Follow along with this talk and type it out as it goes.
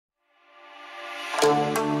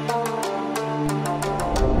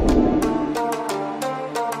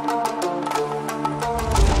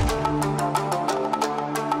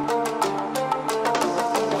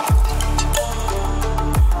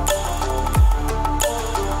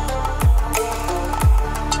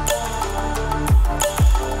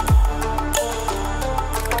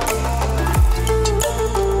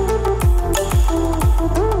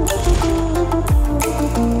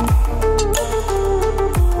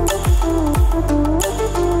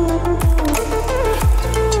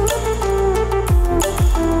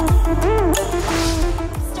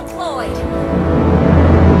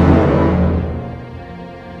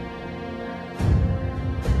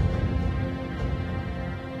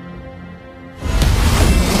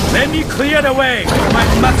Let me clear the way for my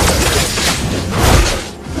master!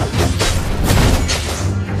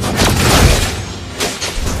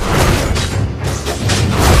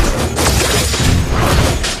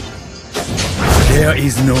 There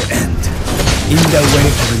is no end in the way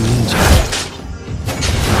of a ninja.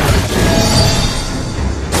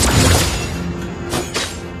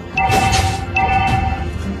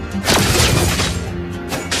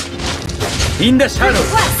 In the shadow,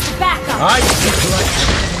 I seek light.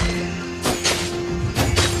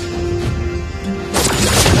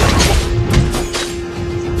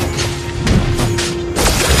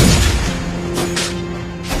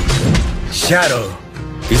 Shadow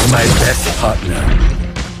is my best partner.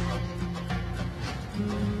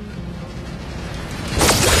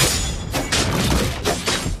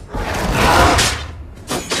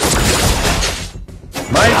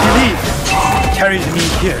 My belief carried me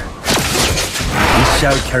here. It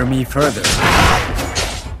shall carry me further.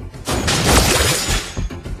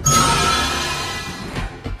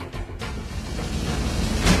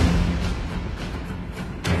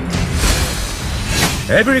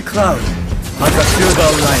 Every cloud has a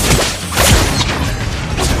silver lining.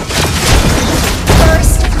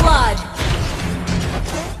 First blood.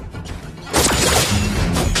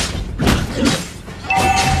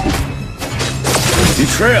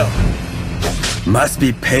 Betrayal must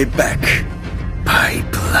be paid back by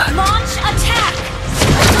blood. Launch attack!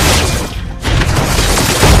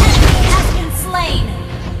 Enemy has been slain.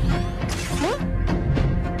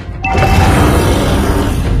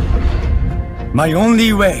 My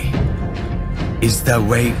only way is the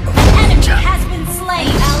way of Enemy ninja. has been slain.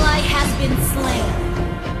 Ally has been slain.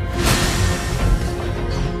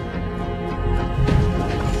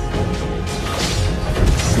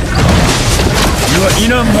 Your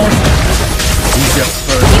inner monster is your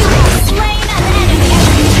first. You have slain an enemy.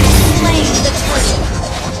 Slain the turtle.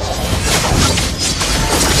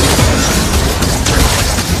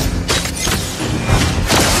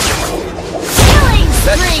 Killing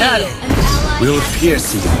That spree. shadow An ally will has pierce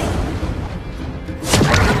you.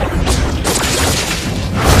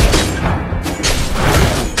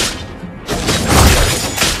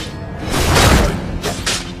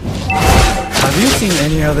 Have you seen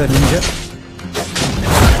any other ninja?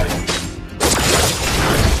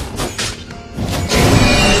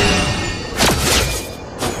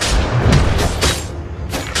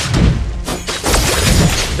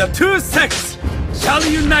 The two sects shall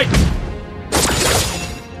unite!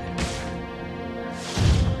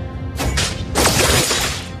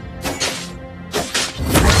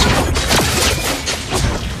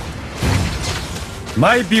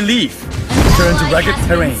 My belief turns rugged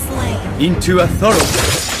terrain into a thoroughfare.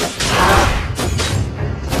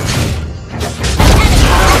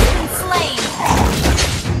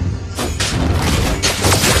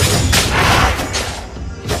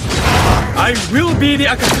 I will be the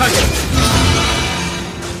Akakage.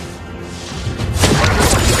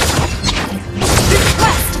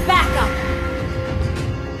 Request backup.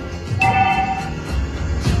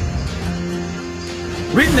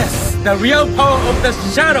 Witness the real power of the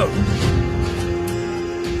shadow.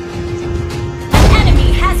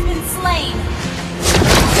 Enemy has been slain.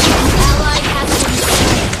 Ally has been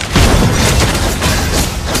slain.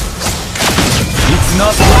 It's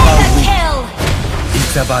not about me. Kill.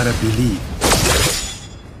 It's about a belief.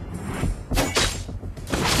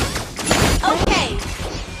 Okay.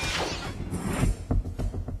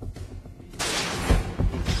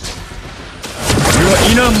 Your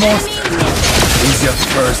inner monster is your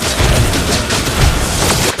first enemy.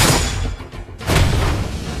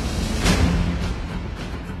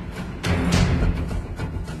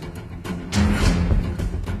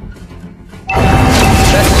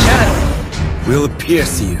 That shadow will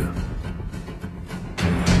pierce you.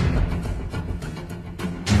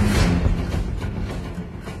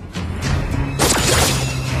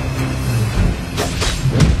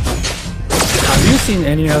 Have you seen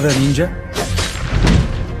any other ninja?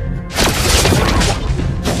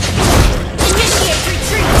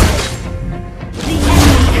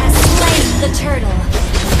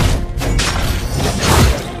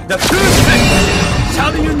 The two strengths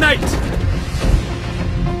shall unite!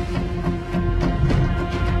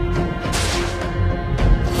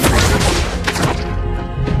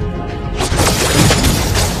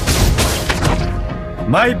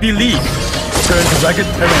 My belief turns rugged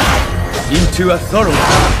terrain into a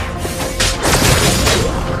thoroughfare.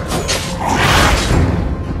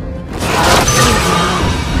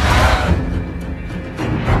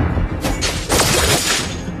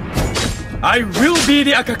 I will be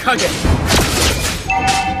the Akakage!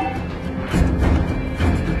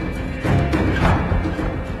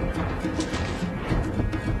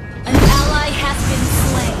 An ally has been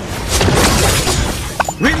slain.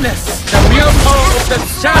 Witness the real power of the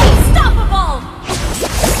shadow! Unstoppable!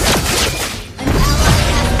 An ally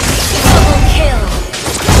has been double kill!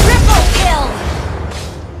 Triple kill!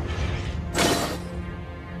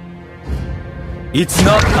 It's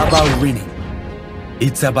not about winning.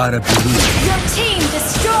 It's about a belief. Your team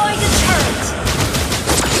destroyed the turret!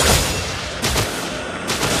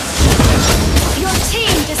 Your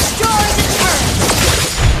team destroyed the turret!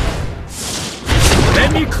 Let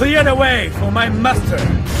me clear the way for my master.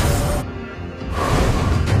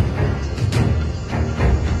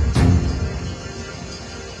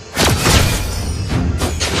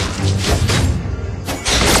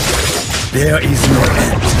 There is no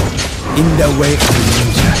end in the way of the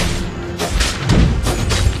ninja.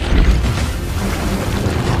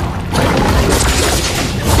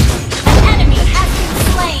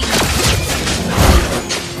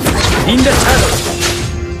 In the shadows,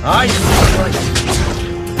 I see light.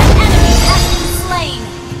 An enemy has been slain.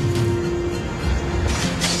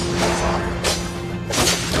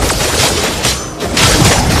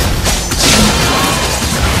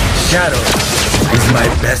 Shadow is my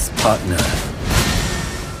best partner.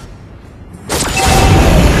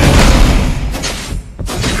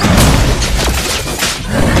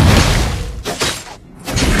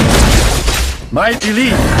 My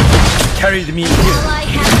belief carried me here.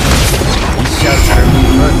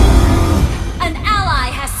 An ally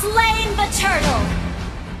has slain the turtle!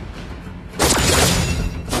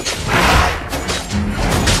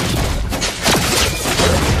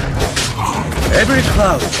 Every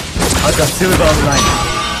cloud has a silver lining.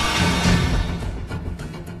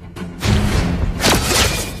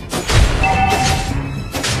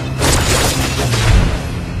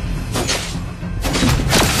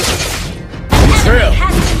 Betrayal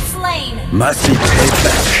has been slain! Must be paid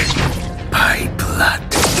back. By blood.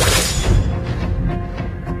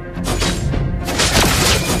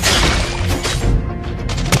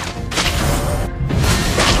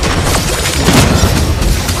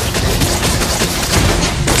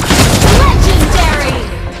 Legendary!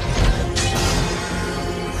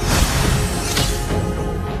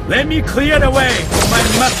 Let me clear the way for my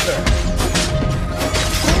master.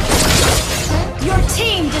 Your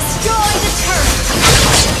team destroyed the turret!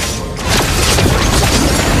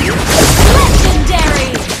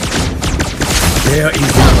 Legendary! There is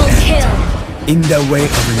Double no kill! end in the way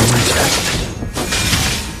of a ninja.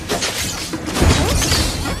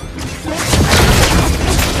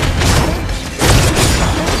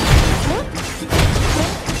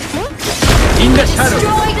 In the shadows,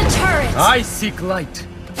 Destroy the turret! I seek light.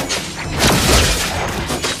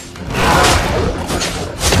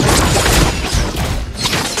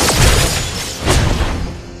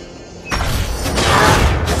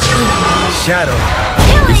 Shadow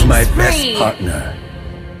is my best partner.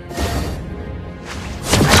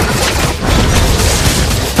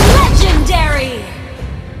 Legendary!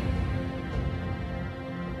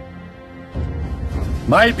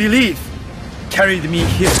 My belief carried me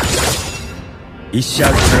here. It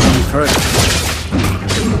shall carry me further.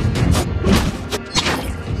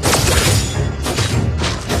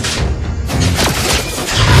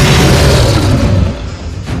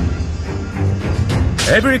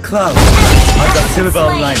 Every cloud has a silver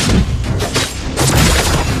lining.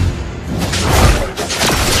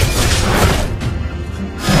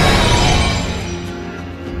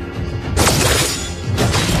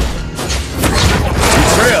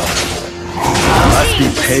 Betrayal must be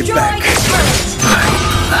paid back by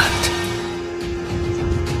blood.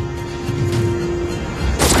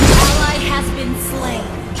 Ally has been slain.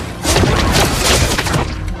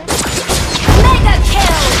 Mega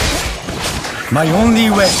kill! My only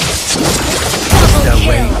way is the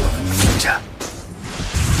way of a ninja.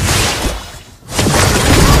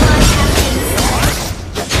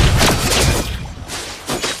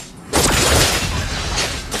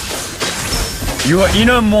 Your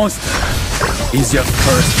inner monster is your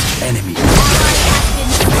first enemy.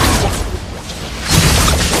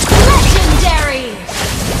 Legendary!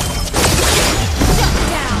 Shut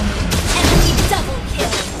down!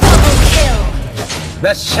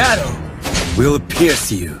 The shadow will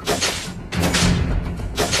pierce you.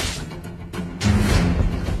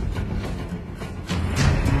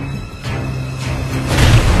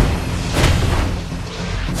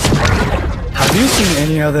 Have you seen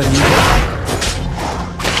any other ninja?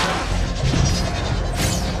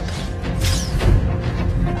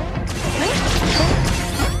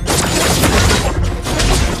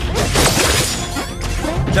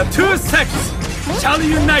 The two sects shall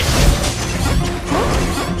unite!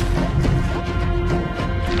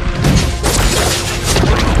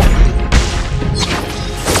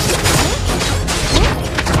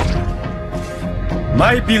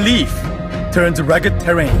 My belief turns rugged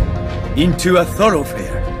terrain into a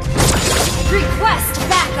thoroughfare. Request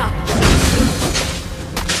backup!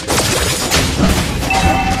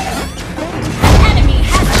 An enemy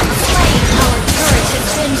has been slain! Our turret has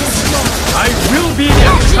been destroyed! I will be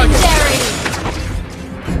Legendary!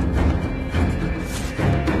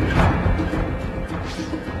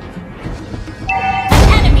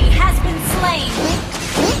 An enemy has been slain!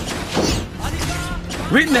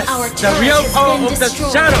 Witness Our the turret real has power been of the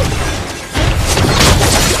destroyed. shadow!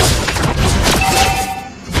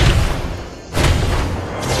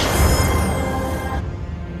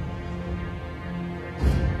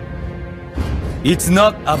 It's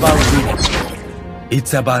not about winning.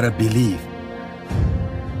 It's about a belief.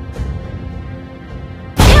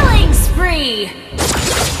 Killing spree!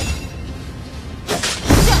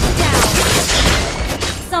 Shut down!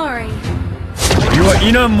 Sorry. Your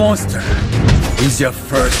inner monster is your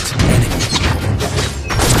first enemy.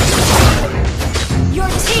 Your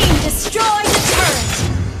team destroyed the turret!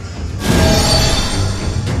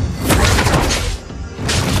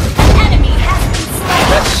 An enemy has been slain!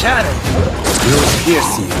 The shadow will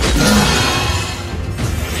pierce you.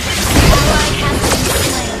 Ally has been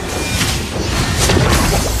slain!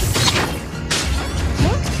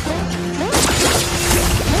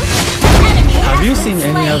 Enemy Have has you been seen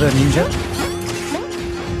any slain. other ninja?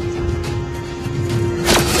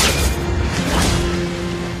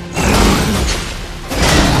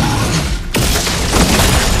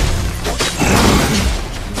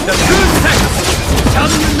 The two sects shall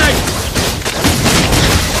unite!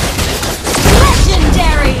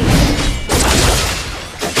 Legendary!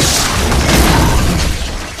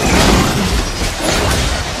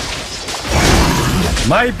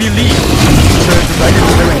 My belief turns rugged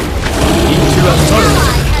terrain into a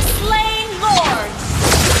thoroughfare. Ally has slain Lord!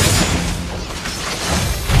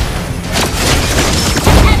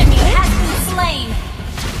 Enemy has been slain!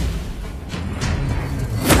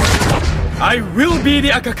 I will be the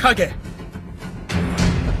Akakage!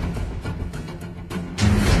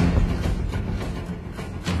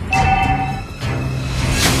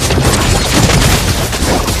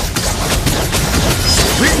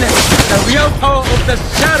 Witness the real power of the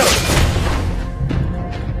shadow!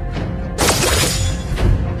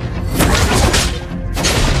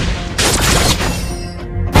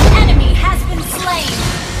 Enemy has been slain!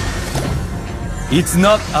 It's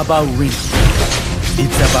not about winning.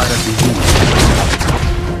 It's about a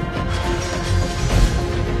belief.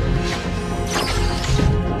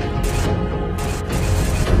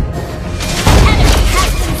 Enemy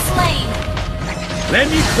has been slain! Let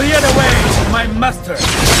me clear the way, my master!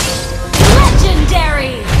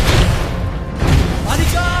 Legendary!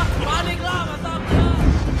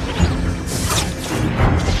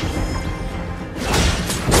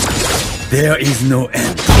 There is no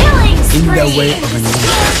end Killing spree! in the way of a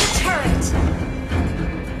ninja.